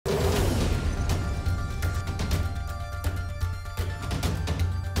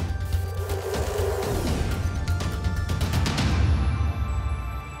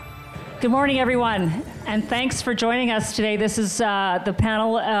Good morning, everyone, and thanks for joining us today. This is the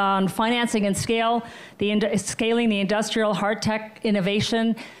panel on financing and scaling the industrial hard tech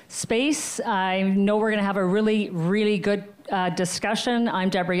innovation space. I know we're going to have a really, really good discussion. I'm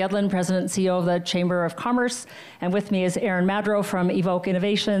Deborah Yedlin, President and CEO of the Chamber of Commerce, and with me is Erin Madro from Evoke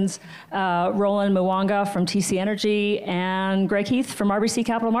Innovations, Roland Muwanga from TC Energy, and Greg Heath from RBC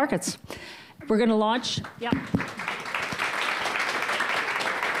Capital Markets. We're going to launch.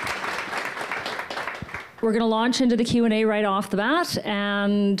 We're going to launch into the Q&A right off the bat,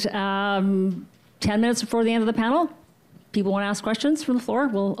 and 10 minutes before the end of the panel, people want to ask questions from the floor,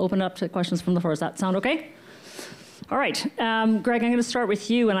 we'll open up to questions from the floor. Does that sound okay? All right, Greg, I'm going to start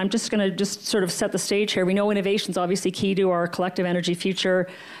with you, and I'm just going to sort of set the stage here. We know innovation is obviously key to our collective energy future,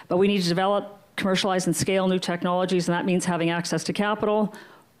 but we need to develop, commercialize, and scale new technologies, and that means having access to capital.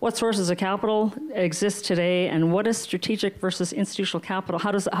 What sources of capital exist today, and what is strategic versus institutional capital?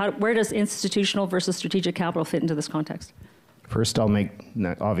 Where does institutional versus strategic capital fit into this context? First, I'll make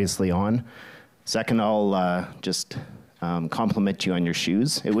obviously on. Second, I'll just compliment you on your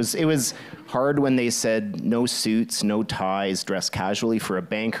shoes. It was hard when they said no suits, no ties, dress casually. For a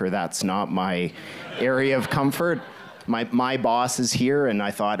banker, that's not my area of comfort. My boss is here, and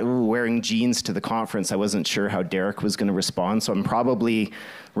I thought, ooh, wearing jeans to the conference, I wasn't sure how Derek was going to respond, so I'm probably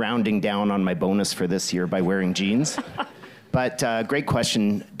rounding down on my bonus for this year by wearing jeans. But great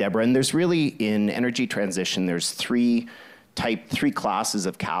question, Deborah. And there's really, in energy transition, there's three classes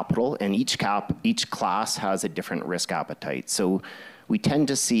of capital, and each class has a different risk appetite. So we tend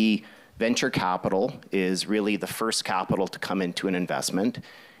to see venture capital is really the first capital to come into an investment.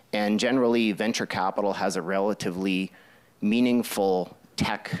 And generally, venture capital has a relatively meaningful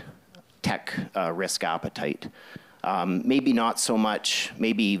tech risk appetite. Maybe not so much,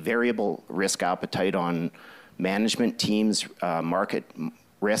 maybe variable risk appetite on management teams, market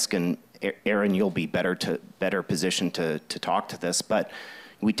risk, and Erin, you'll be better positioned to talk to this, but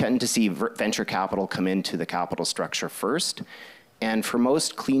we tend to see venture capital come into the capital structure first. And for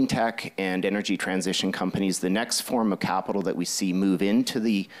most clean tech and energy transition companies, the next form of capital that we see move into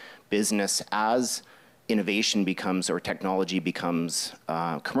the business as innovation becomes or technology becomes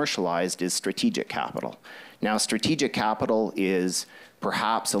commercialized is strategic capital. Now, strategic capital is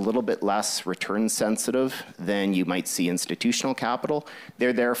perhaps a little bit less return sensitive than you might see institutional capital.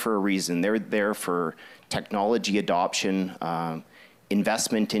 They're there for a reason. They're there for technology adoption,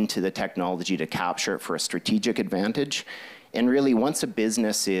 investment into the technology to capture it for a strategic advantage. And really, once a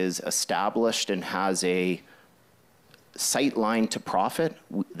business is established and has a sight line to profit,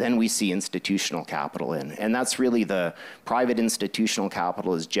 then we see institutional capital in. And that's really the private institutional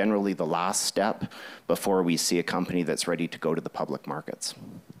capital is generally the last step before we see a company that's ready to go to the public markets.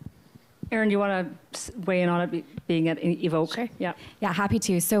 Erin, do you want to weigh in on it being at Evoke? Sure. Yeah, happy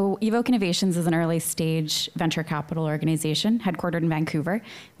to. So Evoke Innovations is an early stage venture capital organization headquartered in Vancouver.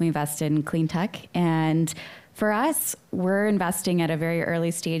 We invest in clean tech, and for us, we're investing at a very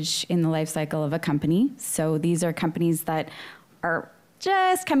early stage in the life cycle of a company. So these are companies that are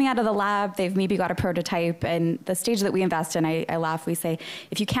just coming out of the lab. They've maybe got a prototype, and the stage that we invest in, I laugh, we say,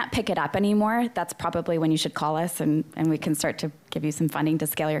 if you can't pick it up anymore, that's probably when you should call us, and we can start to give you some funding to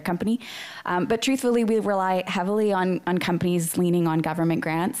scale your company. But truthfully, we rely heavily on companies leaning on government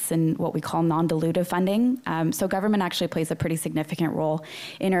grants and what we call non-dilutive funding. So government actually plays a pretty significant role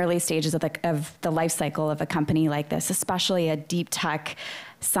in early stages of the life cycle of a company like this, especially a deep tech,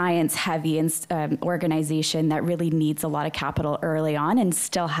 science-heavy organization that really needs a lot of capital early on and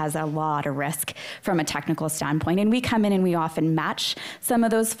still has a lot of risk from a technical standpoint. And we come in and we often match some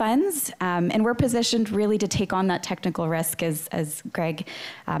of those funds, and we're positioned really to take on that technical risk, as Greg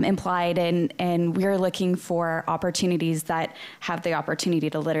implied, and we're looking for opportunities that have the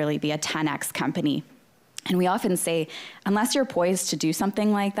opportunity to literally be a 10x company. And we often say, unless you're poised to do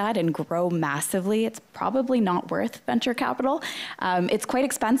something like that and grow massively, it's probably not worth venture capital. It's quite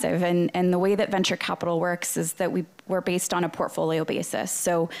expensive, and the way that venture capital works is that we're based on a portfolio basis.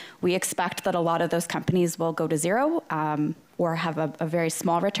 So we expect that a lot of those companies will go to zero or have a very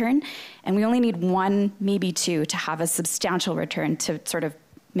small return, and we only need one, maybe two, to have a substantial return to sort of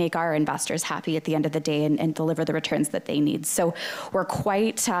make our investors happy at the end of the day and deliver the returns that they need. So we're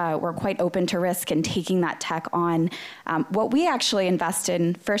quite open to risk and taking that tech on. What we actually invest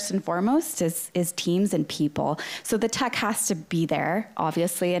in first and foremost is teams and people. So the tech has to be there,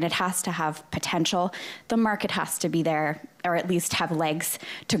 obviously, and it has to have potential. The market has to be there, or at least have legs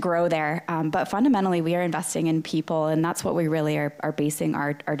to grow there. But fundamentally, we are investing in people, and that's what we really are basing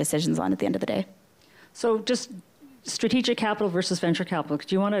our decisions on at the end of the day. So just strategic capital versus venture capital.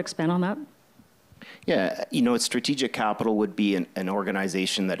 Do you want to expand on that? Yeah, strategic capital would be an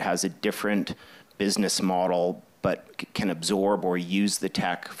organization that has a different business model, but can absorb or use the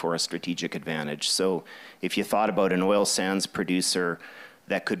tech for a strategic advantage. So if you thought about an oil sands producer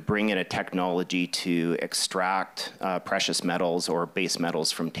that could bring in a technology to extract precious metals or base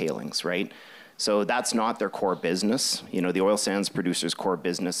metals from tailings, right? So that's not their core business. The oil sands producer's core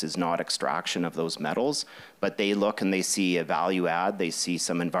business is not extraction of those metals, but they look and they see a value add, they see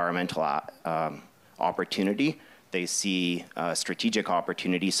some environmental opportunity, they see strategic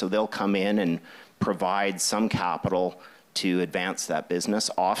opportunity, so they'll come in and provide some capital to advance that business.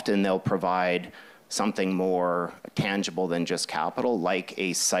 Often they'll provide something more tangible than just capital, like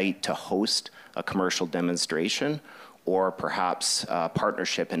a site to host a commercial demonstration, or perhaps a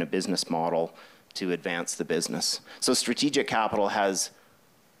partnership in a business model to advance the business. So strategic capital has,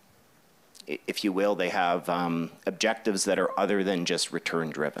 if you will, they have objectives that are other than just return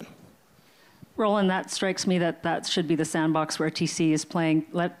driven. Roland, that strikes me that should be the sandbox where TC is playing.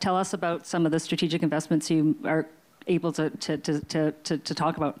 Tell us about some of the strategic investments you are able to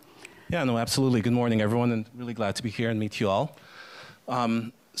talk about. Yeah, no, absolutely. Good morning, everyone, and really glad to be here and meet you all.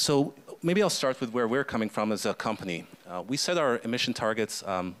 So maybe I'll start with where we're coming from as a company. We set our emission targets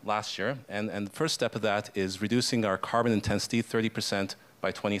last year, and the first step of that is reducing our carbon intensity 30%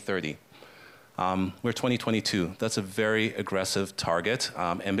 by 2030. We're 2022. That's a very aggressive target,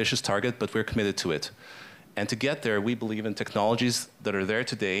 ambitious target, but we're committed to it. And to get there, we believe in technologies that are there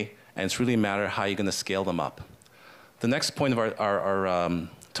today, and it's really a matter of how you're going to scale them up. The next point of our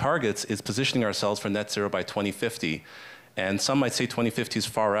targets is positioning ourselves for net zero by 2050. And some might say 2050 is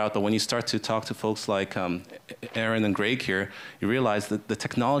far out, but when you start to talk to folks like Erin and Greg here, you realize that the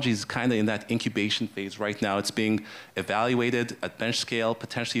technology is kind of in that incubation phase right now. It's being evaluated at bench scale,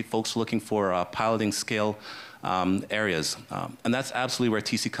 potentially folks looking for piloting scale areas. And that's absolutely where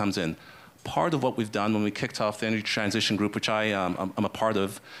TC comes in. Part of what we've done when we kicked off the Energy Transition Group, which I'm a part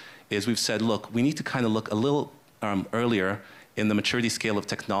of, is we've said, look, we need to kind of look a little earlier in the maturity scale of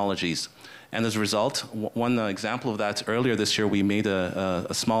technologies. And as a result, one example of that, earlier this year, we made a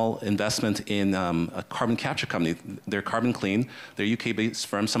small investment in a carbon capture company. They're Carbon Clean. They're a UK-based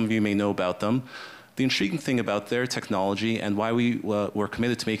firm. Some of you may know about them. The intriguing thing about their technology and why we were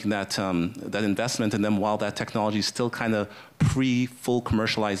committed to making that investment in them while that technology is still kind of pre-full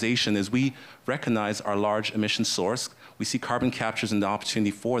commercialization is we recognize our large emission source. We see carbon capture as an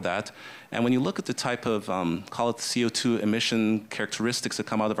opportunity for that. And when you look at the type of, call it CO2 emission characteristics that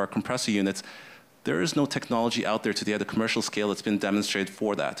come out of our compressor units, there is no technology out there today at a commercial scale that's been demonstrated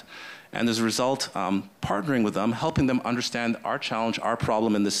for that. And as a result, partnering with them, helping them understand our challenge, our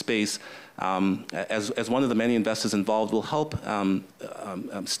problem in this space, as one of the many investors involved, will help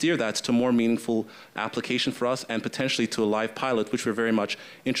steer that to a more meaningful application for us and potentially to a live pilot, which we're very much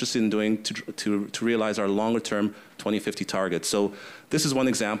interested in doing to realize our longer-term 2050 target. So this is one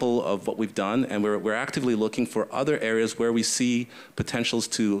example of what we've done, and we're actively looking for other areas where we see potentials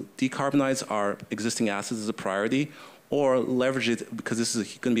to decarbonize our existing assets as a priority, or leverage it because this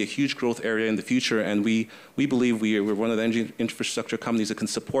is going to be a huge growth area in the future, and we believe we're one of the energy infrastructure companies that can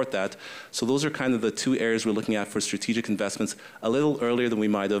support that. So those are kind of the two areas we're looking at for strategic investments a little earlier than we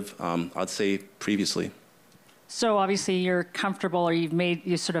might have, I'd say, previously. So obviously you're comfortable, or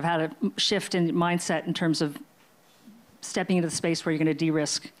you sort of had a shift in mindset in terms of stepping into the space where you're going to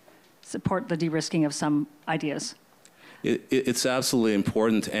support the de-risking of some ideas. It's absolutely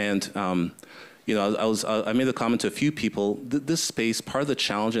important, and I made a comment to a few people. This space, part of the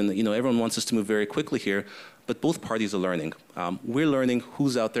challenge, and everyone wants us to move very quickly here, but both parties are learning. We're learning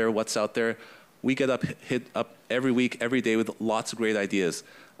who's out there, what's out there. We get hit up every week, every day with lots of great ideas.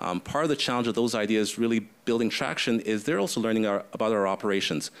 Part of the challenge of those ideas really building traction is they're also learning about our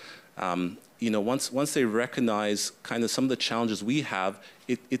operations. Once they recognize kind of some of the challenges we have,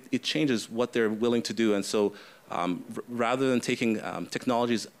 it changes what they're willing to do. And so rather than taking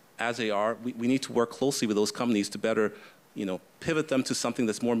technologies as they are, we need to work closely with those companies to better pivot them to something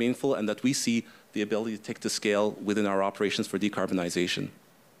that's more meaningful and that we see the ability to take to scale within our operations for decarbonization.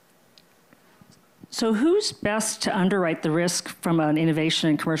 So who's best to underwrite the risk from an innovation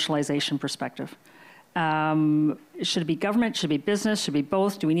and commercialization perspective? Should it be government? Should it be business? Should it be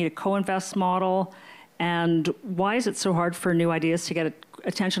both? Do we need a co-invest model? And why is it so hard for new ideas to get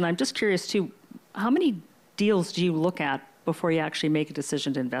attention? I'm just curious too, how many deals do you look at before you actually make a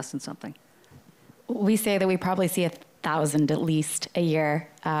decision to invest in something? We say that we probably see 1,000 at least a year,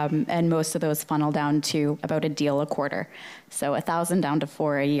 and most of those funnel down to about a deal a quarter. So 1,000 down to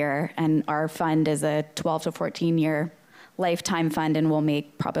 4 a year, and our fund is a 12 to 14 year lifetime fund and will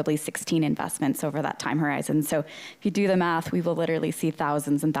make probably 16 investments over that time horizon. So if you do the math, we will literally see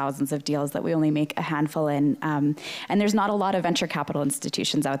thousands and thousands of deals that we only make a handful in. And there's not a lot of venture capital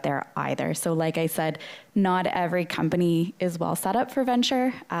institutions out there either. So like I said, not every company is well set up for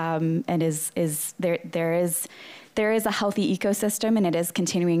venture, and there is a healthy ecosystem and it is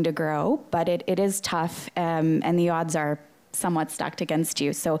continuing to grow, but it is tough, and the odds are somewhat stacked against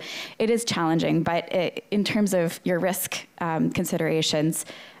you. So it is challenging, but in terms of your risk considerations,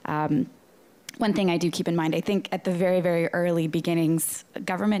 one thing I do keep in mind, I think at the very, very early beginnings,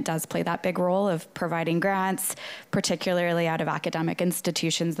 government does play that big role of providing grants, particularly out of academic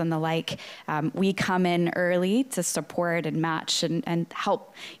institutions and the like. We come in early to support and match and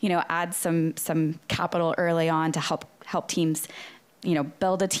help, add some capital early on to help teams,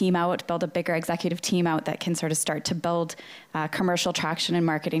 build a team out, build a bigger executive team out that can sort of start to build commercial traction and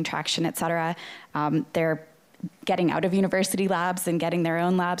marketing traction, et cetera. They're getting out of university labs and getting their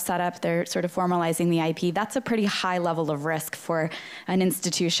own labs set up. They're sort of formalizing the IP. That's a pretty high level of risk for an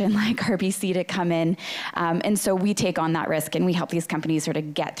institution like RBC to come in. And so we take on that risk and we help these companies sort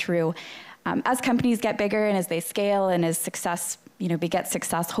of get through. As companies get bigger and as they scale and as success, beget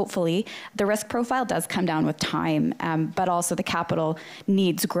success, hopefully, the risk profile does come down with time, but also the capital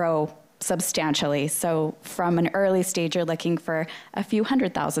needs grow substantially. So from an early stage, you're looking for a few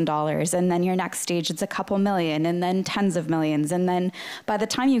 $100,000, and then your next stage, it's a couple million, and then tens of millions. And then by the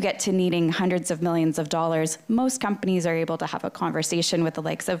time you get to needing hundreds of millions of dollars, most companies are able to have a conversation with the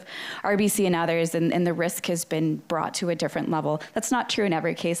likes of RBC and others, and the risk has been brought to a different level. That's not true in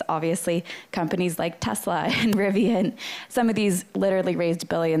every case, obviously. Companies like Tesla and Rivian, some of these literally raised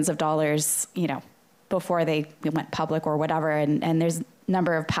billions of dollars, before they went public or whatever, and there's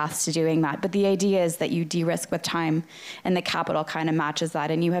number of paths to doing that. But the idea is that you de-risk with time and the capital kind of matches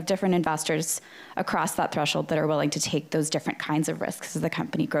that, and you have different investors across that threshold that are willing to take those different kinds of risks as the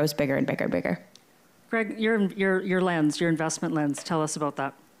company grows bigger and bigger and bigger. Greg, your lens, your investment lens, tell us about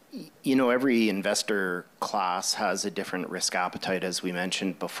that. Every investor class has a different risk appetite, as we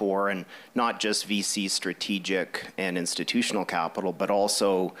mentioned before, and not just VC strategic and institutional capital, but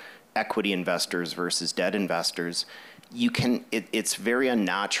also equity investors versus debt investors. It's very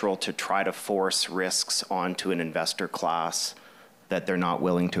unnatural to try to force risks onto an investor class that they're not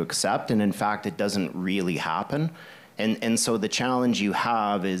willing to accept. And in fact, it doesn't really happen. And so the challenge you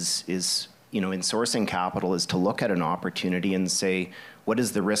have is in sourcing capital is to look at an opportunity and say, what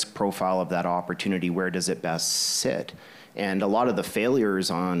is the risk profile of that opportunity? Where does it best sit? And a lot of the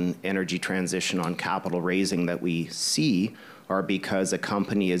failures on energy transition, on capital raising that we see are because a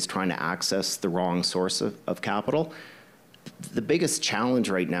company is trying to access the wrong source of capital. The biggest challenge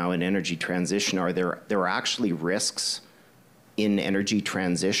right now in energy transition are there are actually risks in energy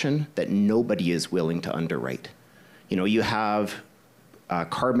transition that nobody is willing to underwrite. You have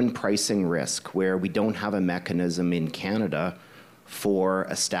carbon pricing risk where we don't have a mechanism in Canada for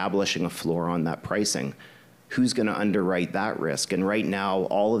establishing a floor on that pricing. Who's going to underwrite that risk? And right now,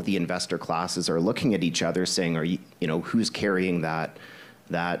 all of the investor classes are looking at each other saying, who's carrying that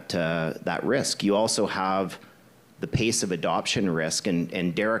risk? You also have the pace of adoption risk,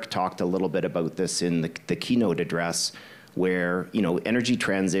 and Derek talked a little bit about this in the keynote address, where energy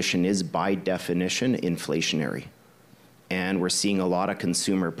transition is by definition inflationary, and we're seeing a lot of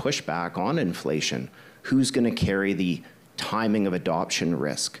consumer pushback on inflation. Who's going to carry the timing of adoption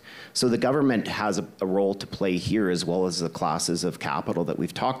risk? So the government has a role to play here, as well as the classes of capital that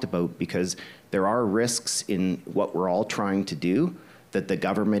we've talked about, because there are risks in what we're all trying to do that the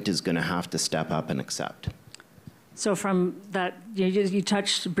government is going to have to step up and accept. So from that, you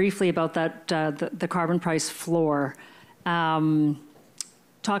touched briefly about that, the carbon price floor.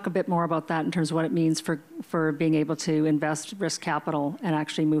 Talk a bit more about that in terms of what it means for being able to invest risk capital and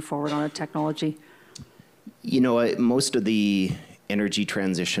actually move forward on a technology. Most of the energy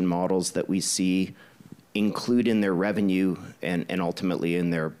transition models that we see include in their revenue and ultimately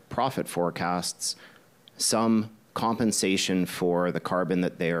in their profit forecasts some compensation for the carbon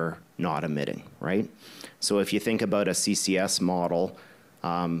that they're not emitting, right? So if you think about a CCS model,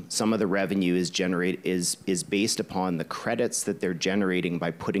 some of the revenue is based upon the credits that they're generating by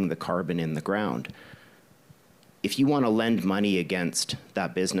putting the carbon in the ground. If you want to lend money against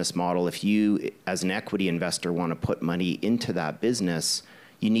that business model, if you, as an equity investor, want to put money into that business,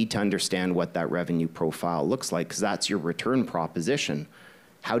 you need to understand what that revenue profile looks like, because that's your return proposition.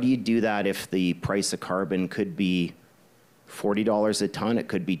 How do you do that if the price of carbon could be $40 a ton, it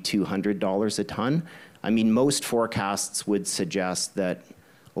could be $200 a ton? I mean, most forecasts would suggest that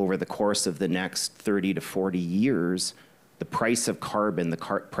over the course of the next 30 to 40 years, the price of carbon,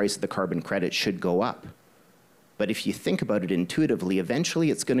 price of the carbon credit should go up. But if you think about it intuitively, eventually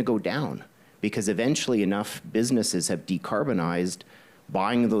it's going to go down, because eventually enough businesses have decarbonized.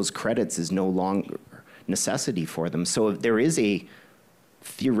 Buying those credits is no longer necessity for them. So there is a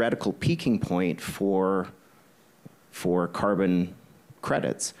theoretical peaking point for carbon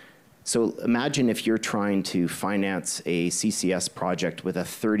credits. So imagine if you're trying to finance a CCS project with a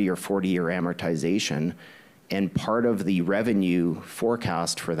 30 or 40-year amortization, and part of the revenue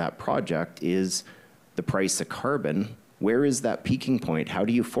forecast for that project is the price of carbon. Where is that peaking point? How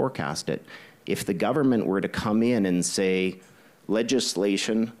do you forecast it? If the government were to come in and say,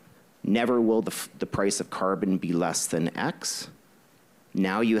 legislation, never will the price of carbon be less than X,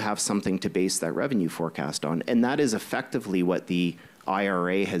 now you have something to base that revenue forecast on. And that is effectively what the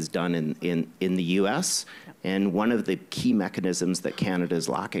IRA has done in the US, and one of the key mechanisms that Canada is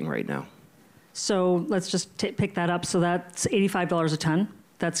lacking right now. So let's just pick that up. So that's $85 a ton.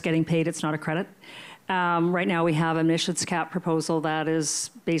 That's getting paid. It's not a credit. Right now we have an emissions cap proposal that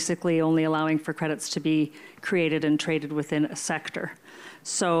is basically only allowing for credits to be created and traded within a sector.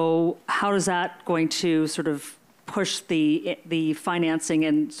 So how is that going to sort of push the financing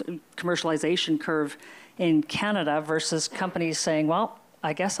and commercialization curve in Canada versus companies saying, well,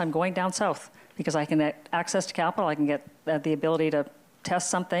 I guess I'm going down south because I can get access to capital, I can get the ability to test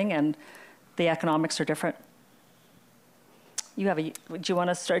something, and the economics are different. Do you want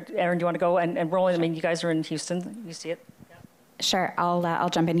to start, Erin, do you want to go? And Roland, I mean, you guys are in Houston, you see it? Sure, I'll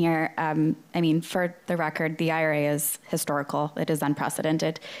jump in here. I mean, for the record, the IRA is historical. It is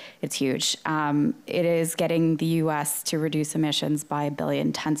unprecedented. It's huge. It is getting the U.S. to reduce emissions by 1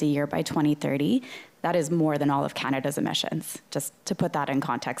 billion tons a year by 2030. That is more than all of Canada's emissions. Just to put that in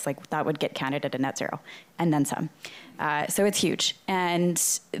context, like that would get Canada to net zero, and then some. So it's huge, and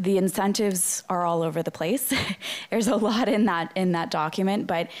the incentives are all over the place. There's a lot in that document,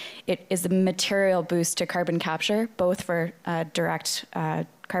 but it is a material boost to carbon capture, both for direct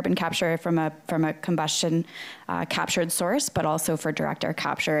carbon capture from a combustion captured source, but also for direct air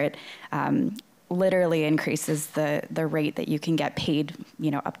capture. It literally increases the rate that you can get paid,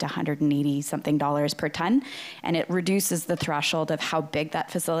 up to $180 something per ton, and it reduces the threshold of how big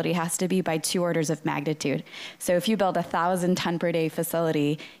that facility has to be by 2 orders of magnitude. So if you build a 1,000 ton per day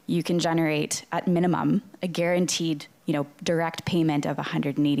facility, you can generate at minimum a guaranteed, direct payment of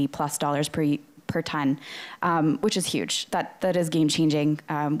 $180+ per ton, which is huge. That is game changing.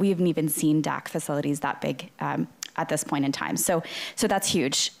 We haven't even seen DAC facilities that big at this point in time. So that's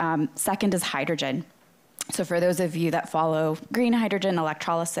huge. Second is hydrogen. So for those of you that follow green hydrogen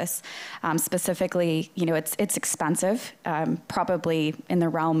electrolysis, specifically, it's expensive, probably in the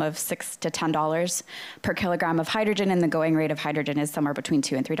realm of $6 to $10 per kilogram of hydrogen, and the going rate of hydrogen is somewhere between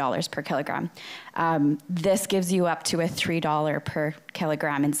 $2 and $3 per kilogram. This gives you up to a $3 per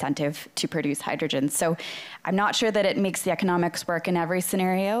kilogram incentive to produce hydrogen. So I'm not sure that it makes the economics work in every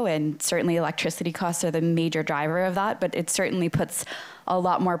scenario, and certainly electricity costs are the major driver of that, but it certainly puts a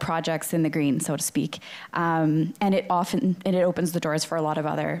lot more projects in the green, so to speak. And it opens the doors for a lot of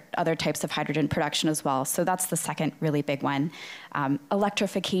other types of hydrogen production as well. So that's the second really big one.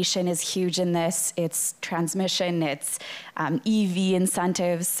 Electrification is huge in this. It's transmission, it's EV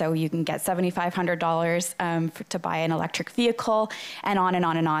incentives, so you can get $7,500 to buy an electric vehicle, and on and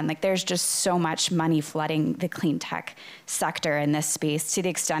on and on. Like, there's just so much money flooding the clean tech sector in this space, to the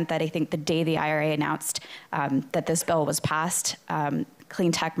extent that I think the day the IRA announced that this bill was passed,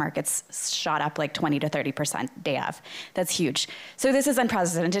 clean tech markets shot up like 20 to 30% day of. That's huge. So this is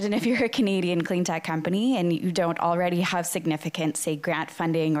unprecedented. And if you're a Canadian clean tech company and you don't already have significant, say, grant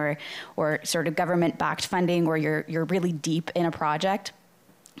funding or sort of government-backed funding, or you're really deep in a project,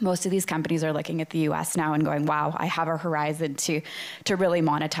 most of these companies are looking at the US now and going, wow, I have a horizon to really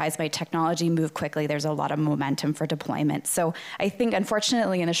monetize my technology, move quickly. There's a lot of momentum for deployment. So I think,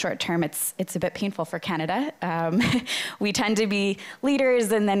 unfortunately, in the short term, it's a bit painful for Canada. We tend to be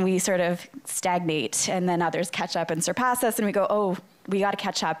leaders, and then we sort of stagnate, and then others catch up and surpass us, and we go, oh, we got to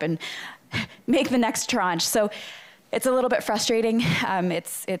catch up and make the next tranche. So it's a little bit frustrating.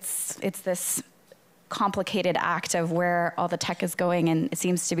 It's this complicated act of where all the tech is going, and it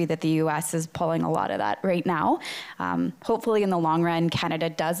seems to be that the US is pulling a lot of that right now. Hopefully in the long run, Canada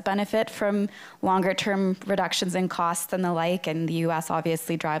does benefit from longer term reductions in costs and the like, and the US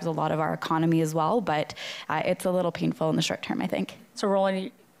obviously drives a lot of our economy as well, but it's a little painful in the short term, I think. So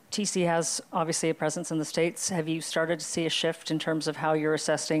Roland, TC has obviously a presence in the States. Have you started to see a shift in terms of how you're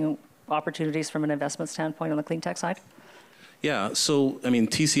assessing opportunities from an investment standpoint on the clean tech side? Yeah, so, I mean,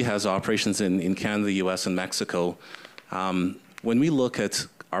 TC has operations in Canada, the US, and Mexico. When we look at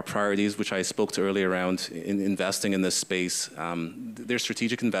our priorities, which I spoke to earlier around in investing in this space, they're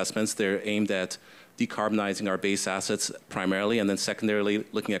strategic investments. They're aimed at decarbonizing our base assets primarily, and then secondarily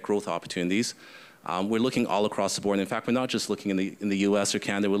looking at growth opportunities. We're looking all across the board. In fact, we're not just looking in the US or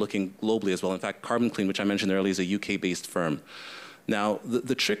Canada, we're looking globally as well. In fact, Carbon Clean, which I mentioned earlier, is a UK-based firm. Now,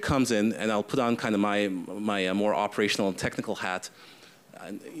 the trick comes in, and I'll put on kind of my more operational and technical hat.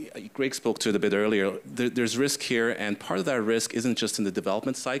 Greg spoke to it a bit earlier. There's risk here, and part of that risk isn't just in the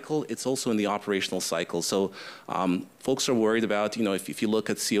development cycle, it's also in the operational cycle. So folks are worried about, if you look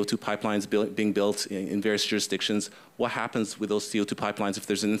at CO2 pipelines being built in various jurisdictions, what happens with those CO2 pipelines if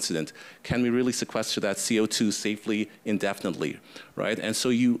there's an incident? Can we really sequester that CO2 safely, indefinitely, right? And so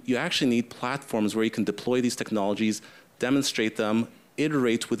you actually need platforms where you can deploy these technologies, demonstrate them,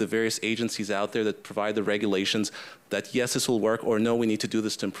 iterate with the various agencies out there that provide the regulations that yes, this will work, or no, we need to do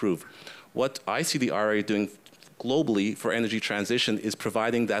this to improve. What I see the RA doing globally for energy transition is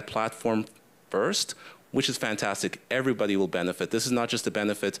providing that platform first, which is fantastic. Everybody will benefit. This is not just a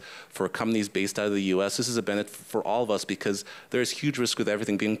benefit for companies based out of the US. This is a benefit for all of us because there's huge risk with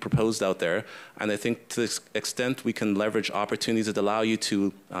everything being proposed out there. And I think to the extent we can leverage opportunities that allow you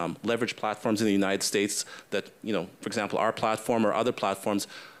to leverage platforms in the United States that, for example, our platform or other platforms,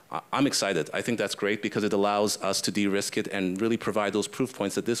 I'm excited. I think that's great because it allows us to de-risk it and really provide those proof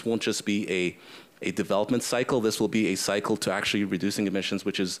points that this won't just be a development cycle. This will be a cycle to actually reducing emissions,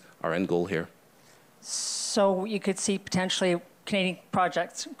 which is our end goal here. So you could see potentially Canadian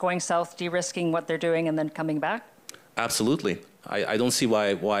projects going south, de-risking what they're doing, and then coming back? Absolutely. I don't see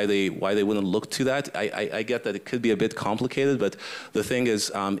why they wouldn't look to that. I get that it could be a bit complicated, but the thing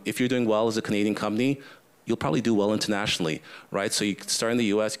is, if you're doing well as a Canadian company, you'll probably do well internationally, right? So you can start in the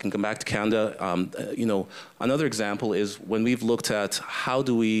US, you can come back to Canada. Another example is when we've looked at how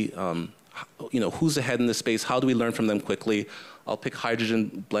do we, who's ahead in this space, how do we learn from them quickly? I'll pick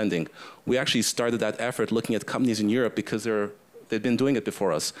hydrogen blending. We actually started that effort looking at companies in Europe because they've been doing it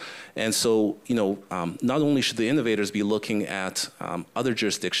before us. And so, not only should the innovators be looking at other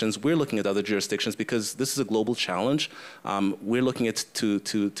jurisdictions, we're looking at other jurisdictions because this is a global challenge. We're looking at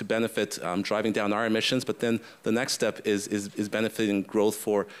to benefit driving down our emissions, but then the next step is benefiting growth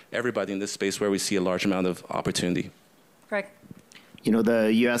for everybody in this space where we see a large amount of opportunity. Greg?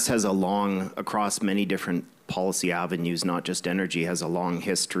 The US has across many different policy avenues, not just energy, has a long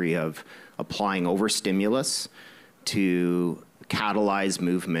history of applying overstimulus to catalyze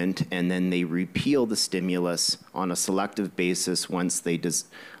movement, and then they repeal the stimulus on a selective basis once they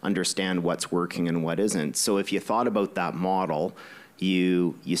understand what's working and what isn't. So if you thought about that model,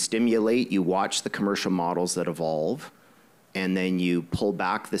 you stimulate, you watch the commercial models that evolve, and then you pull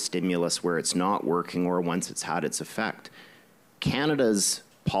back the stimulus where it's not working or once it's had its effect. Canada's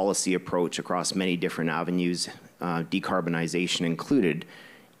policy approach across many different avenues, decarbonization included,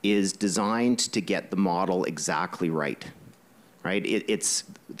 is designed to get the model exactly right. It's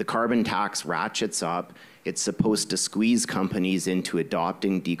the carbon tax ratchets up. It's supposed to squeeze companies into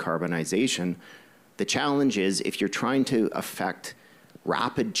adopting decarbonization. The challenge is if you're trying to affect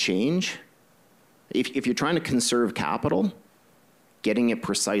rapid change, if you're trying to conserve capital, getting it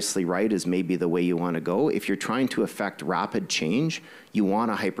precisely right is maybe the way you want to go. If you're trying to affect rapid change, you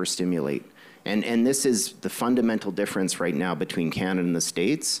want to hyperstimulate. And this is the fundamental difference right now between Canada and the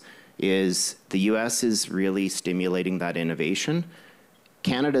States, is the US is really stimulating that innovation.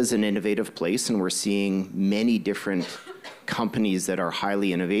 Canada's an innovative place, and we're seeing many different companies that are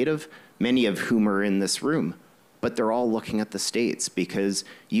highly innovative, many of whom are in this room. But they're all looking at the States because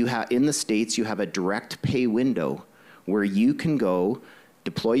in the States you have a direct pay window where you can go,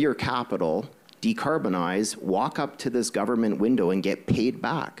 deploy your capital, decarbonize, walk up to this government window and get paid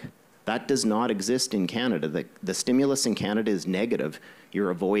back. That does not exist in Canada. The stimulus in Canada is negative. You're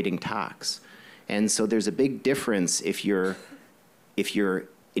avoiding tax. And so there's a big difference if you're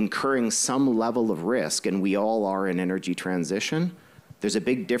incurring some level of risk, and we all are in energy transition, there's a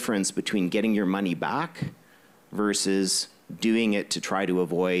big difference between getting your money back versus doing it to try to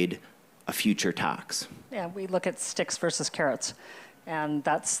avoid a future tax. Yeah, we look at sticks versus carrots, and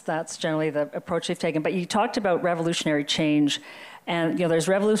that's generally the approach they've taken. But you talked about revolutionary change, and there's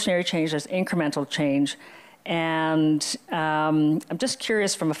revolutionary change, there's incremental change, and I'm just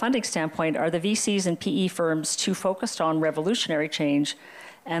curious from a funding standpoint, are the VCs and PE firms too focused on revolutionary change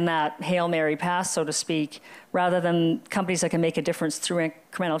and that Hail Mary pass, so to speak, rather than companies that can make a difference through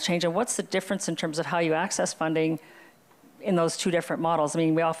incremental change? And what's the difference in terms of how you access funding in those two different models? I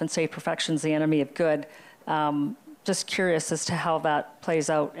mean, we often say perfection's the enemy of good. Just curious as to how that plays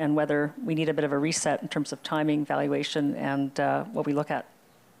out and whether we need a bit of a reset in terms of timing, valuation, and what we look at.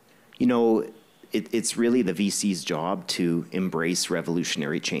 It's really the VC's job to embrace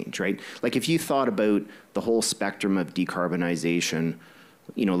revolutionary change, right? Like if you thought about the whole spectrum of decarbonization,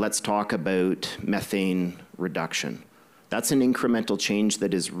 let's talk about methane reduction. That's an incremental change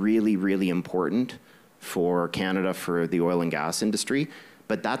that is really, really important for Canada, for the oil and gas industry,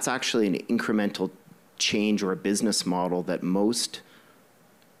 but that's actually an incremental change or a business model that most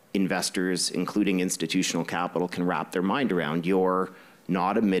investors, including institutional capital, can wrap their mind around. You're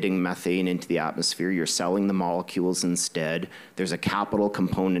not emitting methane into the atmosphere, you're selling the molecules instead. There's a capital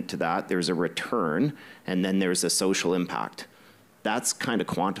component to that, there's a return, and then there's a social impact. That's kind of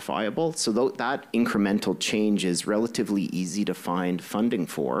quantifiable. So that incremental change is relatively easy to find funding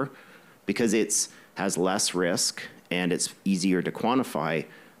for because it has less risk and it's easier to quantify.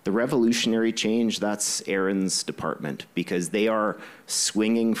 The revolutionary change, that's Erin's department because they are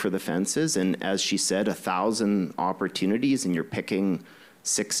swinging for the fences. And as she said, 1,000 opportunities and you're picking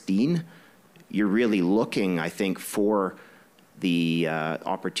 16. You're really looking, I think, for the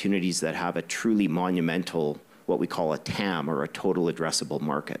opportunities that have a truly monumental, what we call a TAM or a total addressable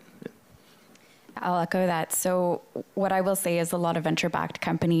market. I'll echo that. So what I will say is a lot of venture-backed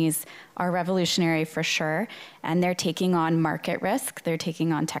companies are revolutionary for sure, and they're taking on market risk, they're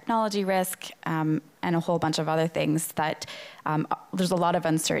taking on technology risk, and a whole bunch of other things that there's a lot of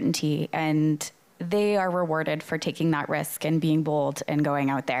uncertainty, and they are rewarded for taking that risk and being bold and going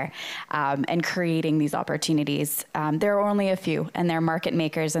out there and creating these opportunities. There are only a few, and they're market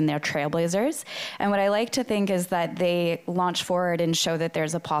makers and they're trailblazers. And what I like to think is that they launch forward and show that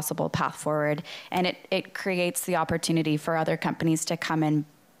there's a possible path forward, and it creates the opportunity for other companies to come in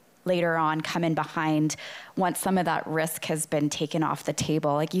later on, come in behind once some of that risk has been taken off the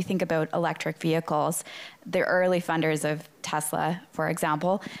table. Like you think about electric vehicles, the early funders of Tesla, for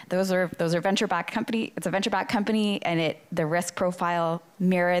example, those are venture-backed company. It's a venture-backed company, and the risk profile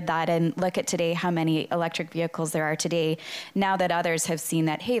mirrored that. And look at today, how many electric vehicles there are today. Now that others have seen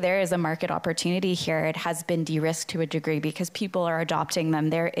that, hey, there is a market opportunity here. It has been de-risked to a degree because people are adopting them.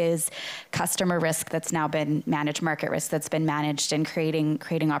 There is customer risk that's now been managed, market risk that's been managed, and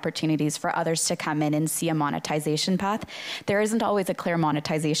creating opportunities for others to come in and see a monetization path. There isn't always a clear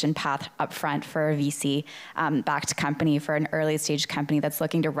monetization path up front for a VC backed company, for an early stage company that's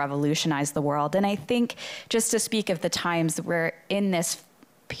looking to revolutionize the world. And I think, just to speak of the times, we're in this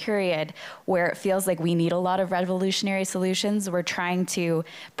period where it feels like we need a lot of revolutionary solutions. We're trying to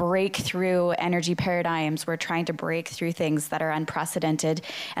break through energy paradigms. We're trying to break through things that are unprecedented,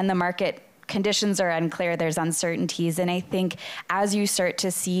 and the market conditions are unclear. There's uncertainties. And I think as you start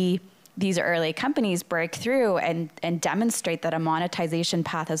to see these early companies break through and demonstrate that a monetization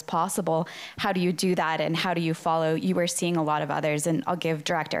path is possible, how do you do that, and how do you follow? You were seeing a lot of others, and I'll give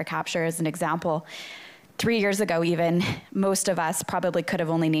direct air capture as an example. 3 years ago even, most of us probably could have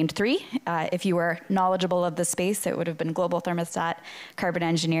only named 3. If you were knowledgeable of the space, it would have been Global Thermostat, Carbon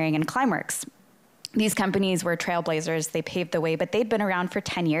Engineering, and Climeworks. These companies were trailblazers, they paved the way, but they'd been around for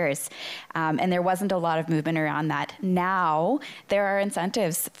 10 years, and there wasn't a lot of movement around that. Now, there are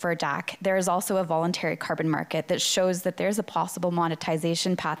incentives for DAC. There is also a voluntary carbon market that shows that there's a possible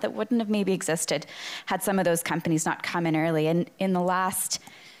monetization path that wouldn't have maybe existed had some of those companies not come in early. And in the last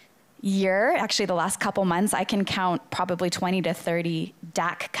year, actually the last couple months, I can count probably 20 to 30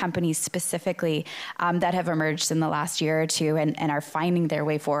 DAC companies specifically that have emerged in the last year or two and are finding their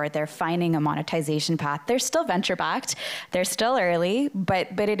way forward. They're finding a monetization path. They're still venture-backed, they're still early, but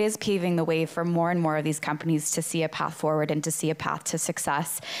it is paving the way for more and more of these companies to see a path forward and to see a path to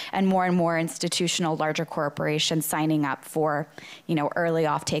success, and more institutional, larger corporations signing up for, early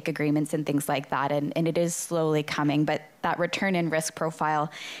offtake agreements and things like that. And it is slowly coming, but that return in risk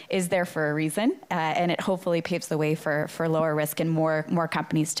profile is there for a reason, and it hopefully paves the way for lower risk and more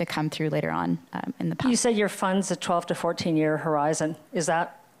companies to come through later on in the path. You said your fund's a 12 to 14-year horizon. Is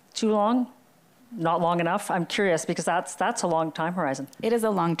that too long? Not long enough? I'm curious, because that's a long time horizon. It is a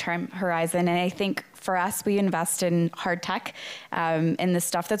long-term horizon, and I think for us, we invest in hard tech, in the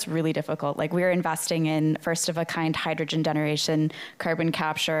stuff that's really difficult. Like, we're investing in first-of-a-kind hydrogen generation, carbon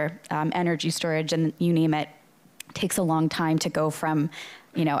capture, energy storage, and you name it. Takes a long time to go from,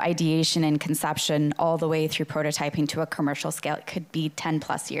 ideation and conception all the way through prototyping to a commercial scale. It could be 10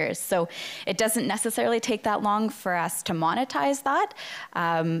 plus years. So it doesn't necessarily take that long for us to monetize that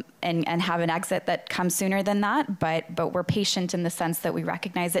and have an exit that comes sooner than that. But we're patient in the sense that we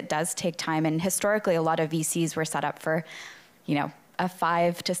recognize it does take time. And historically, a lot of VCs were set up for, a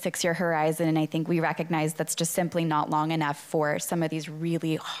 5 to 6 year horizon, and I think we recognize that's just simply not long enough for some of these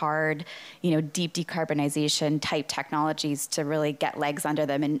really hard, deep decarbonization type technologies to really get legs under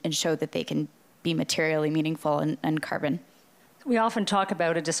them and show that they can be materially meaningful and carbon. We often talk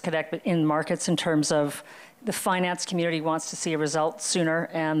about a disconnect in markets in terms of the finance community wants to see a result sooner,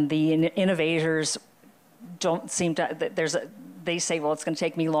 and the innovators don't seem to. they say, well, it's going to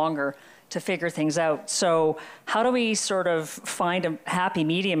take me longer to figure things out. So how do we sort of find a happy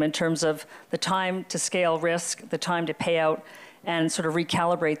medium in terms of the time to scale risk, the time to pay out, and sort of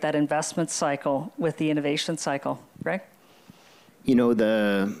recalibrate that investment cycle with the innovation cycle? Greg? You know,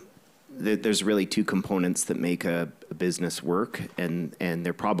 there's really two components that make a business work, and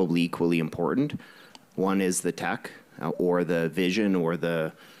they're probably equally important. One is the tech, or the vision, or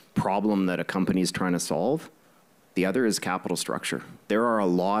the problem that a company is trying to solve. The other is capital structure. There are a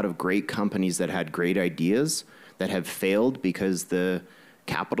lot of great companies that had great ideas that have failed because the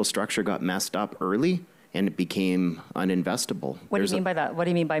capital structure got messed up early and it became uninvestable. What do you mean by that? What do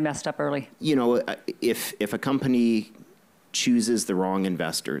you mean by messed up early? You know, if a company chooses the wrong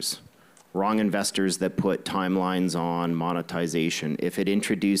investors that put timelines on monetization, if it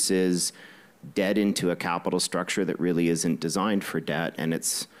introduces debt into a capital structure that really isn't designed for debt, and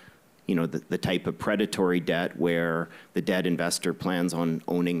it's, you know, the type of predatory debt where the debt investor plans on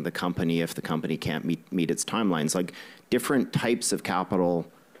owning the company if the company can't meet its timelines. Like, different types of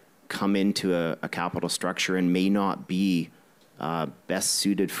capital come into a capital structure and may not be best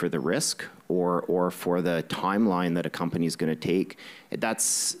suited for the risk or for the timeline that a company is going to take.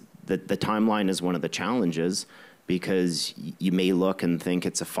 That's the timeline is one of the challenges, because you may look and think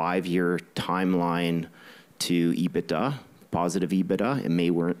it's a 5-year timeline to EBITDA, positive EBITDA. It may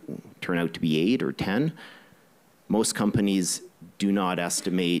turn out to be 8 or 10. Most companies do not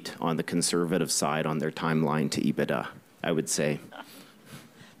estimate on the conservative side on their timeline to EBITDA, I would say.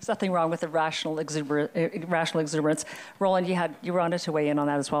 There's nothing wrong with irrational exuberance. Roland, you wanted to weigh in on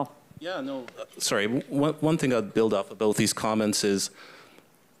that as well. Yeah, no, sorry. One thing I'd build up about these comments is,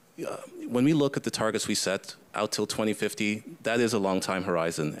 when we look at the targets we set out till 2050, that is a long time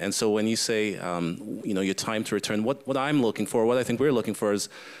horizon. And so when you say, you know, your time to return, what I'm looking for, what I think we're looking for as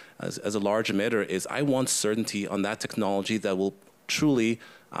a large emitter is, I want certainty on that technology that will truly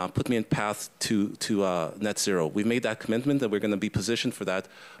put me in path to net zero. We've made that commitment that we're going to be positioned for that.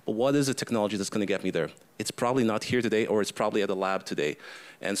 But what is the technology that's going to get me there? It's probably not here today, or it's probably at a lab today.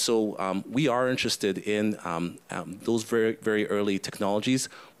 And so we are interested in those very, very early technologies.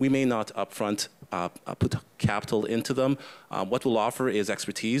 We may not upfront put capital into them. What we'll offer is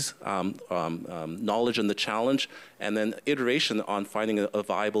expertise, knowledge on the challenge, and then iteration on finding a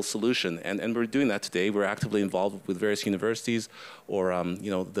viable solution. And we're doing that today. We're actively involved with various universities or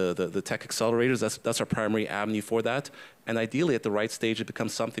you know, the tech accelerators. That's our primary avenue for that. And ideally, at the right stage, it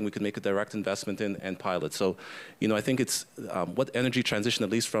becomes something we can make a direct investment in and pilot. So, you know, I think it's what energy transition, at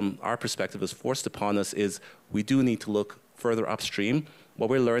least from our perspective, is forced upon us is we do need to look further upstream. What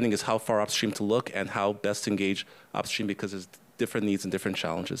we're learning is how far upstream to look and how best to engage upstream, because there's different needs and different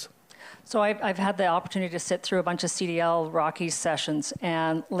challenges. So I've had the opportunity to sit through a bunch of CDL Rockies sessions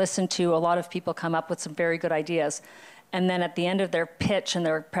and listen to a lot of people come up with some very good ideas. And then at the end of their pitch and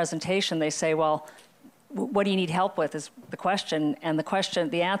their presentation, they say, well, what do you need help with is the question. And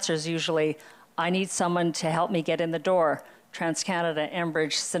the answer is usually, I need someone to help me get in the door. TransCanada,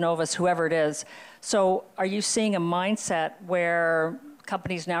 Enbridge, Cenovus, whoever it is. So are you seeing a mindset where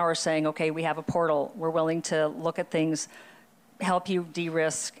companies now are saying, okay, we have a portal, we're willing to look at things, help you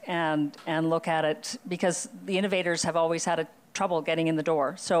de-risk and look at it, because the innovators have always had trouble getting in the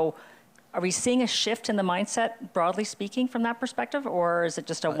door. So are we seeing a shift in the mindset, broadly speaking, from that perspective, or is it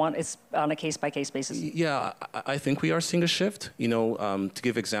just it's on a case-by-case basis? Yeah, I think we are seeing a shift. You know, to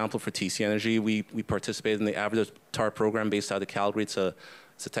give example for TC Energy, we participated in the Avatar program based out of Calgary. It's a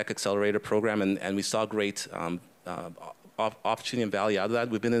tech accelerator program, and we saw great opportunity and value out of that.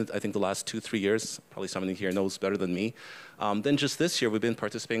 We've been in it, I think, the last 2-3 years. Probably somebody here knows better than me. Then just this year, we've been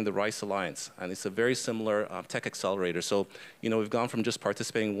participating in the RISE Alliance, and it's a very similar tech accelerator. So, you know, we've gone from just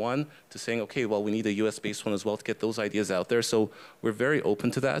participating one to saying, okay, well, we need a US-based one as well to get those ideas out there. So we're very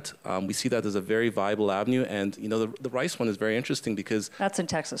open to that. We see that as a very viable avenue, and, you know, the RISE one is very interesting because... That's in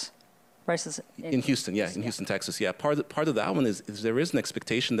Texas. RISE is in Houston, yeah, in Houston, Texas. Yeah, part of that one is there is an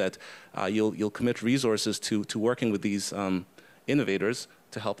expectation that you'll commit resources to working with these innovators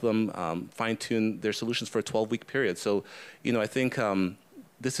to help them fine-tune their solutions for a 12-week period. So, you know, I think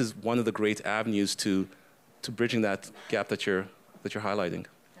this is one of the great avenues to bridging that gap that you're highlighting.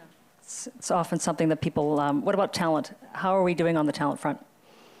 Yeah. It's often something that people. What about talent? How are we doing on the talent front?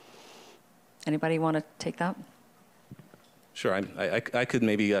 Anybody want to take that? Sure, I could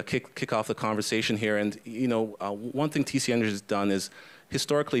maybe kick off the conversation here. And, you know, one thing TC Energy has done is,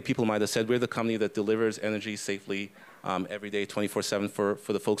 historically, people might have said, we're the company that delivers energy safely every day, 24/7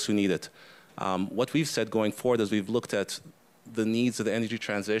 for the folks who need it. What we've said going forward as we've looked at the needs of the energy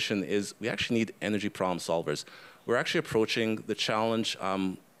transition is we actually need energy problem solvers. We're actually approaching the challenge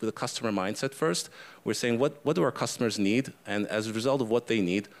with a customer mindset first. We're saying, what do our customers need? And as a result of what they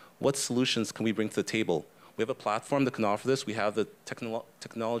need, what solutions can we bring to the table? We have a platform that can offer this. We have the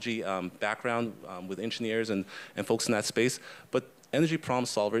technology background with engineers and folks in that space. But energy problem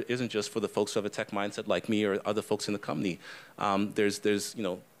solver isn't just for the folks who have a tech mindset like me or other folks in the company. There's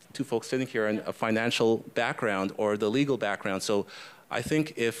two folks sitting here in a financial background or the legal background. So I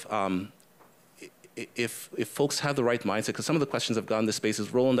think if folks have the right mindset, because some of the questions I've gotten in this space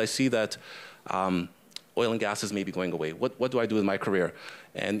is, Roland, I see that oil and gas is maybe going away. What do I do with my career?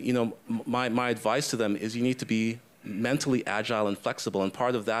 And my advice to them is you need to be mentally agile and flexible. And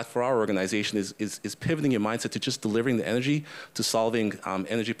part of that for our organization is pivoting your mindset to just delivering the energy to solving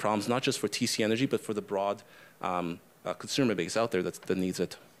energy problems, not just for TC Energy, but for the broad consumer base out there that needs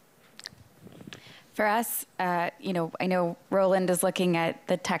it. For us, I know Roland is looking at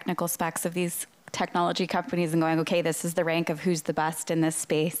the technical specs of these technology companies and going, okay, this is the rank of who's the best in this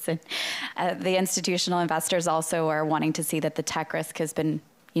space. And the institutional investors also are wanting to see that the tech risk has been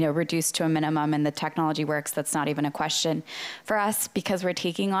reduced to a minimum and the technology works. That's not even a question. For us, because we're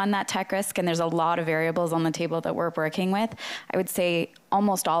taking on that tech risk and there's a lot of variables on the table that we're working with, I would say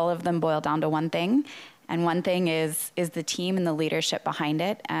almost all of them boil down to one thing. And one thing is the team and the leadership behind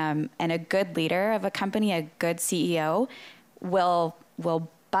it. And a good leader of a company, a good CEO, will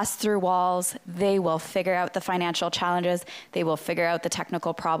bust through walls. They will figure out the financial challenges. They will figure out the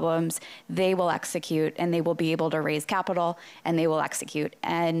technical problems. They will execute, and they will be able to raise capital, and they will execute.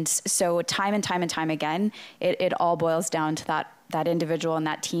 And so time and time and time again, it all boils down to that individual and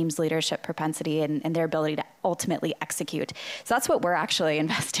that team's leadership propensity and their ability to ultimately execute. So that's what we're actually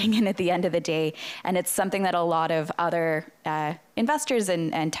investing in at the end of the day. And it's something that a lot of other investors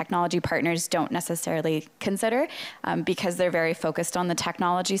and technology partners don't necessarily consider because they're very focused on the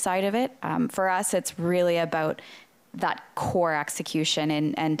technology side of it. For us, it's really about that core execution,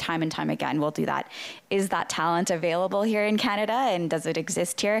 and time again we'll do that. Is that talent available here in Canada, and does it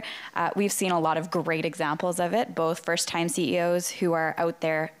exist here? We've seen a lot of great examples of it, both first-time CEOs who are out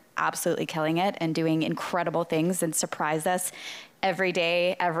there absolutely killing it and doing incredible things and surprise us every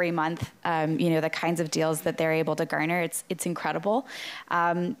day, every month. The kinds of deals that they're able to garner, it's incredible.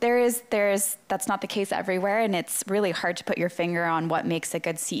 That's not the case everywhere, and it's really hard to put your finger on what makes a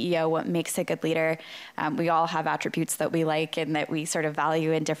good CEO, what makes a good leader. We all have attributes that we like and that we sort of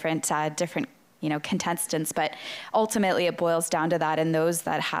value in different contestants, but ultimately it boils down to that, and those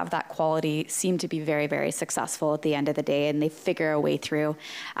that have that quality seem to be very, very successful at the end of the day, and they figure a way through.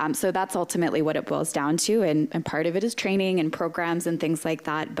 So that's ultimately what it boils down to, and part of it is training and programs and things like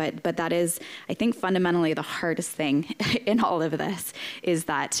that, but that is, I think, fundamentally the hardest thing in all of this is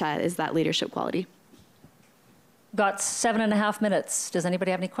that leadership quality. Got 7.5 minutes. Does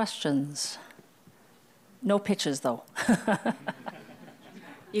anybody have any questions? No pitches, though.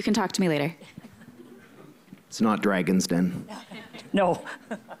 You can talk to me later. It's not Dragon's Den. No.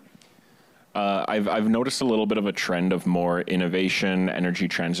 I've noticed a little bit of a trend of more innovation, energy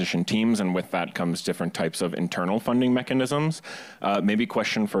transition teams, and with that comes different types of internal funding mechanisms. Maybe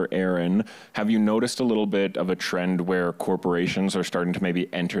question for Erin. Have you noticed a little bit of a trend where corporations are starting to maybe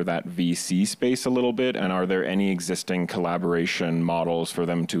enter that VC space a little bit? And are there any existing collaboration models for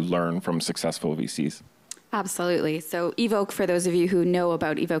them to learn from successful VCs? Absolutely. So Evoke, for those of you who know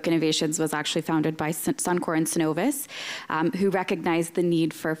about Evoke Innovations, was actually founded by Suncor and Cenovus, who recognized the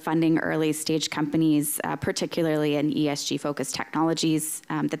need for funding early stage companies, particularly in ESG-focused technologies,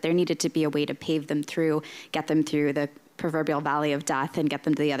 that there needed to be a way to pave them through, get them through the proverbial valley of death and get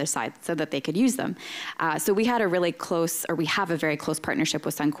them to the other side so that they could use them. So we had we have a very close partnership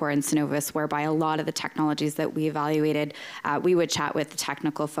with Suncor and Cenovus, whereby a lot of the technologies that we evaluated, we would chat with the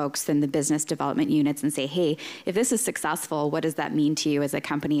technical folks and the business development units and say, hey, if this is successful, what does that mean to you as a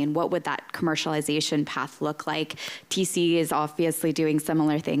company, and what would that commercialization path look like? TC is obviously doing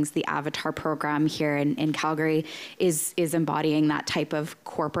similar things. The Avatar program here in Calgary is embodying that type of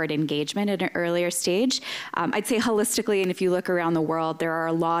corporate engagement at an earlier stage. I'd say holistically, and if you look around the world, there are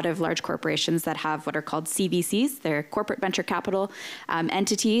a lot of large corporations that have what are called CVCs. They're corporate venture capital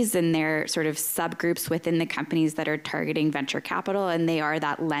entities, and they're sort of subgroups within the companies that are targeting venture capital, and they are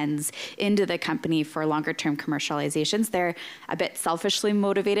that lens into the company for longer term commercializations. They're a bit selfishly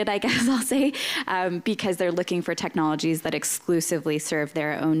motivated, I guess I'll say, because they're looking for technologies that exclusively serve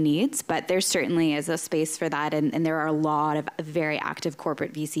their own needs, but there certainly is a space for that, and there are a lot of very active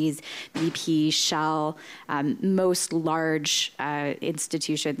corporate VCs, BP, Shell, most large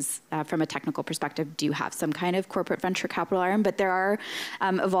institutions from a technical perspective do have some kind of corporate venture capital arm, but there are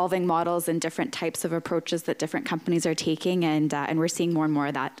evolving models and different types of approaches that different companies are taking, and we're seeing more and more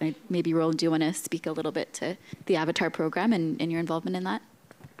of that. Maybe, Roland, do you want to speak a little bit to the Avatar program and your involvement in that?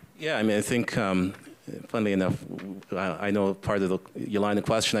 Yeah, I mean, I think, funnily enough, I know part of your line of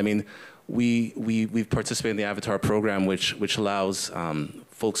question. I mean, we've participated in the Avatar program, which allows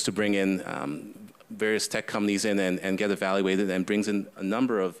folks to bring in various tech companies in and get evaluated, and brings in a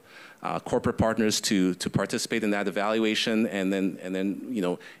number of corporate partners to participate in that evaluation, and then you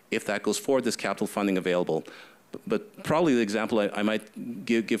know, if that goes forward, there's capital funding available. But probably the example I might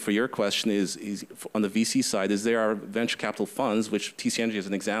give for your question is on the VC side, is there are venture capital funds, which TC Energy as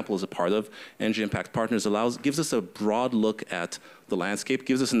an example is a part of. Energy Impact Partners gives us a broad look at the landscape,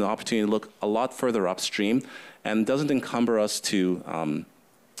 gives us an opportunity to look a lot further upstream, and doesn't encumber us to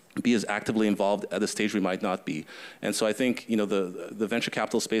be as actively involved at a stage we might not be. And so I think, you know, the venture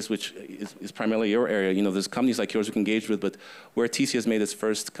capital space, which is primarily your area, you know, there's companies like yours we can engage with, but where TC has made its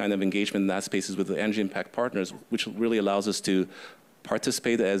first kind of engagement in that space is with the Energy Impact Partners, which really allows us to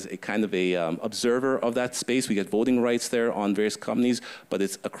participate as a kind of a observer of that space. We get voting rights there on various companies, but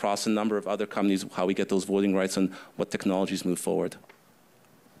it's across a number of other companies how we get those voting rights and what technologies move forward.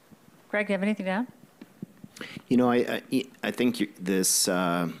 Greg, do you have anything to add? You know, I think this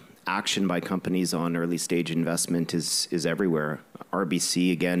action by companies on early stage investment is everywhere.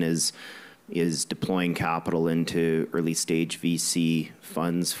 RBC again is deploying capital into early stage VC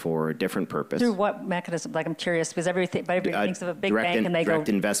funds for a different purpose. Through what mechanism? Like, I'm curious, because everybody thinks of a big bank and they go direct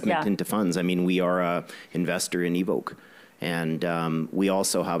investment into funds. I mean, we are a investor in Evoke. And we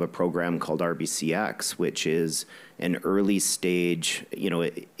also have a program called RBCX, which is an early stage, you know,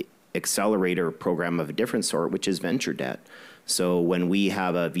 accelerator program of a different sort, which is venture debt. So when we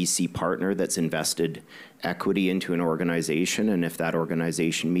have a VC partner that's invested equity into an organization, and if that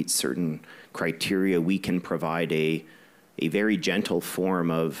organization meets certain criteria, we can provide a very gentle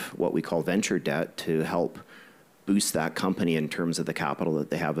form of what we call venture debt to help boost that company in terms of the capital that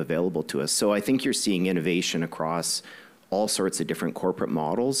they have available to us. So I think you're seeing innovation across all sorts of different corporate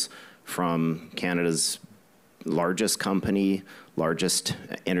models, from Canada's largest company, largest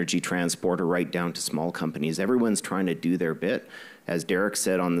energy transporter, right down to small companies. Everyone's trying to do their bit. As Derek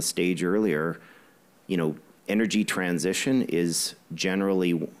said on the stage earlier, you know, energy transition is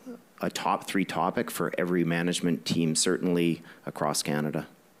generally a top 3 topic for every management team, certainly across Canada.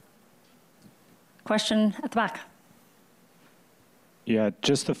 Question at the back. Yeah,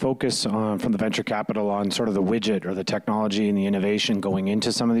 just the focus on, from the venture capital on sort of the widget or the technology and the innovation going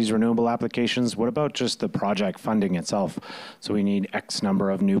into some of these renewable applications. What about just the project funding itself? So we need X number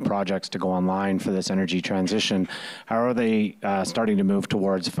of new projects to go online for this energy transition. How are they starting to move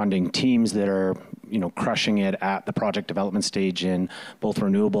towards funding teams that are, you know, crushing it at the project development stage in both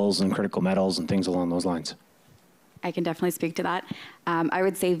renewables and critical metals and things along those lines? I can definitely speak to that. I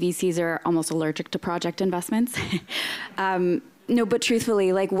would say VCs are almost allergic to project investments. No, but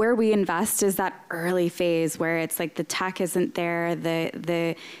truthfully, like, where we invest is that early phase where it's like the tech isn't there,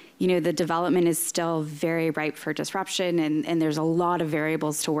 the you know, the development is still very ripe for disruption, and there's a lot of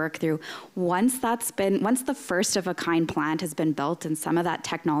variables to work through. Once the first of a kind plant has been built and some of that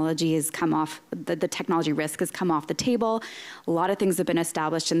technology has come off, the technology risk has come off the table, a lot of things have been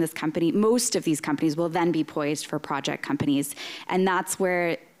established in this company. Most of these companies will then be poised for project companies. And that's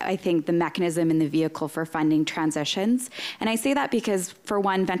where I think the mechanism and the vehicle for funding transitions. And I say that because, for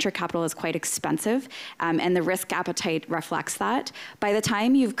one, venture capital is quite expensive, and the risk appetite reflects that. By the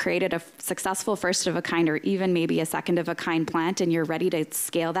time you've created a successful first of a kind, or even maybe a second of a kind plant, and you're ready to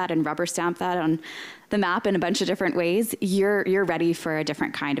scale that and rubber stamp that on the map in a bunch of different ways, you're ready for a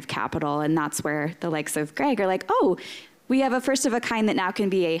different kind of capital. And that's where the likes of Greg are like, oh, we have a first of a kind that now can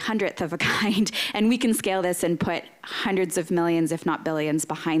be a 100th of a kind, and we can scale this and put hundreds of millions, if not billions,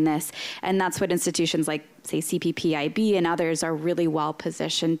 behind this. And that's what institutions like, say, CPPIB and others are really well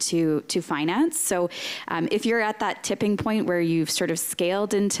positioned to finance. So if you're at that tipping point where you've sort of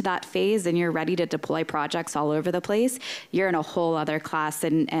scaled into that phase and you're ready to deploy projects all over the place, you're in a whole other class,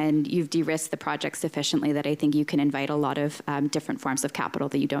 and you've de-risked the project sufficiently that I think you can invite a lot of different forms of capital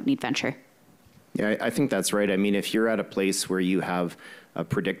that you don't need venture. Yeah, I think that's right. I mean, if you're at a place where you have a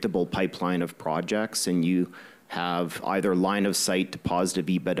predictable pipeline of projects and you have either line of sight to positive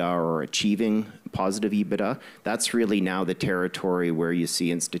EBITDA or achieving positive EBITDA, that's really now the territory where you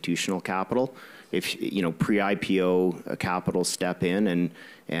see institutional capital. If, you know, pre-IPO capital step in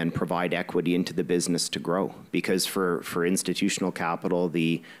and provide equity into the business to grow. Because for institutional capital,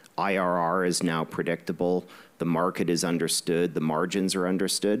 the IRR is now predictable, the market is understood, the margins are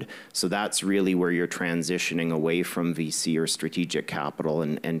understood. So that's really where you're transitioning away from VC or strategic capital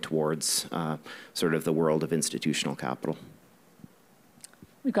and towards sort of the world of institutional capital.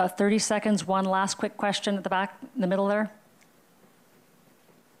 We've got 30 seconds. One last quick question at the back, in the middle there.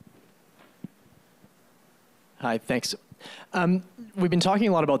 Hi, thanks. We've been talking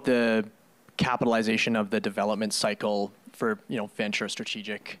a lot about the capitalization of the development cycle for venture,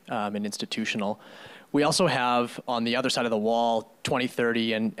 strategic, and institutional. We also have on the other side of the wall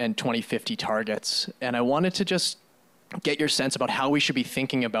 2030 and 2050 targets, and I wanted to just get your sense about how we should be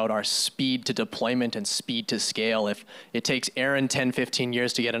thinking about our speed to deployment and speed to scale. If it takes Erin 10, 15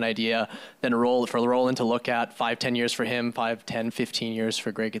 years to get an idea, then for Roland to look at 5, 10 years for him, 5, 10, 15 years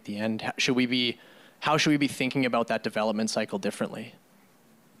for Greg at the end. How should we be thinking about that development cycle differently?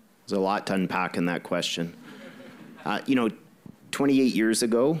 There's a lot to unpack in that question. 28 years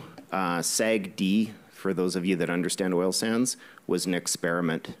ago, SAG-D, for those of you that understand oil sands, was an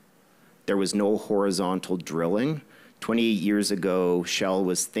experiment. There was no horizontal drilling. 28 years ago, Shell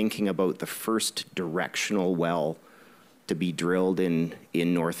was thinking about the first directional well to be drilled in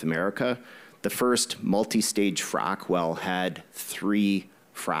North America. The first multi-stage frac well had 3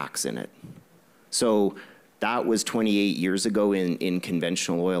 fracs in it. So that was 28 years ago in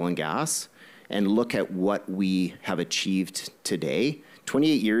conventional oil and gas. And look at what we have achieved today.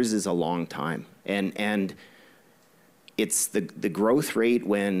 28 years is a long time. And it's the growth rate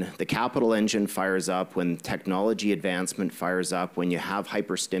when the capital engine fires up, when technology advancement fires up, when you have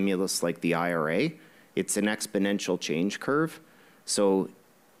hyper-stimulus like the IRA, it's an exponential change curve. So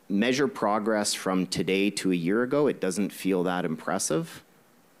measure progress from today to a year ago, it doesn't feel that impressive.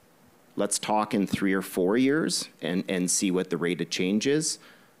 Let's talk in 3 or 4 years and see what the rate of change is.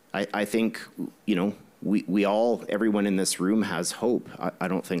 I think, we all, everyone in this room has hope. I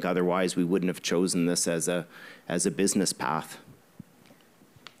don't think otherwise we wouldn't have chosen this as a business path.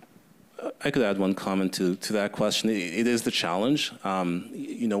 I could add one comment to that question. It is the challenge.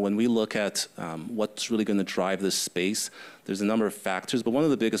 When we look at what's really going to drive this space, there's a number of factors, but one of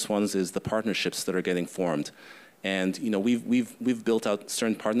the biggest ones is the partnerships that are getting formed. And we've built out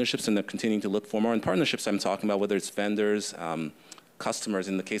certain partnerships and are continuing to look for more. And partnerships I'm talking about, whether it's vendors, customers,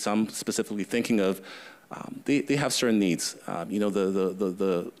 in the case I'm specifically thinking of, they have certain needs.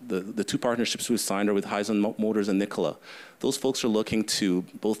 The 2 partnerships we signed are with Hyzon Motors and Nikola. Those folks are looking to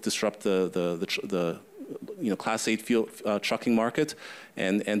both disrupt the Class 8 fuel trucking market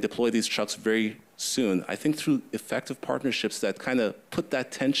and deploy these trucks very soon. I think through effective partnerships that kind of put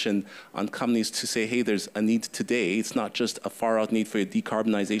that tension on companies to say, hey, there's a need today. It's not just a far out need for your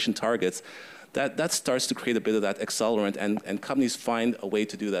decarbonization targets. That starts to create a bit of that accelerant, and companies find a way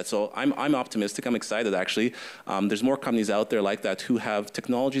to do that. So I'm optimistic. I'm excited, actually. There's more companies out there like that who have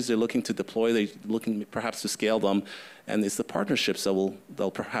technologies they're looking to deploy. They're looking perhaps to scale them, and it's the partnerships that they'll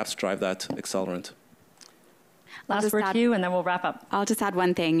perhaps drive that accelerant. Last word to you, and then we'll wrap up. I'll just add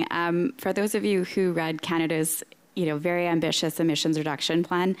one thing. For those of you who read Canada's very ambitious emissions reduction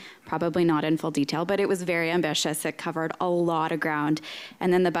plan, probably not in full detail, but it was very ambitious. It covered a lot of ground.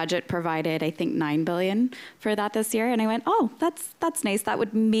 And then the budget provided, I think, $9 billion for that this year. And I went, oh, that's nice. That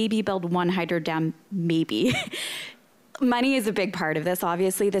would maybe build 1 hydro dam, maybe. Money is a big part of this.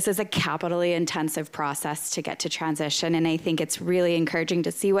 Obviously, this is a capitally intensive process to get to transition, and I think it's really encouraging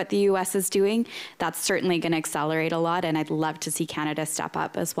to see what the US is doing. That's certainly going to accelerate a lot, and I'd love to see Canada step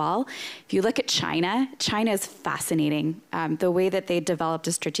up as well. If you look at China, China is fascinating. The way that they developed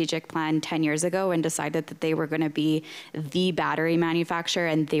a strategic plan 10 years ago and decided that they were going to be the battery manufacturer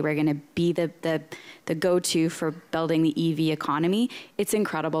and they were going to be the go-to for building the EV economy. It's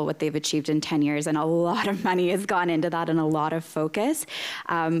incredible what they've achieved in 10 years, and a lot of money has gone into that and a lot of focus.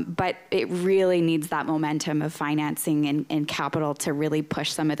 But it really needs that momentum of financing and capital to really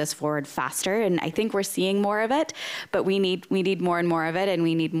push some of this forward faster. And I think we're seeing more of it, but we need more and more of it, and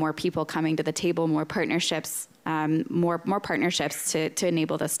we need more people coming to the table, more partnerships, more partnerships to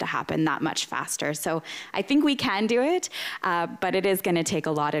enable this to happen that much faster. So I think we can do it, but it is going to take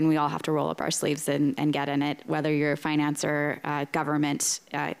a lot, and we all have to roll up our sleeves and get in it, whether you're finance or government,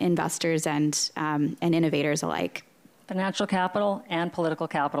 investors and innovators alike. Financial capital and political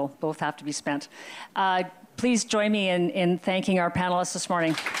capital both have to be spent. Please join me in thanking our panelists this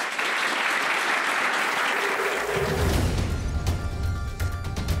morning.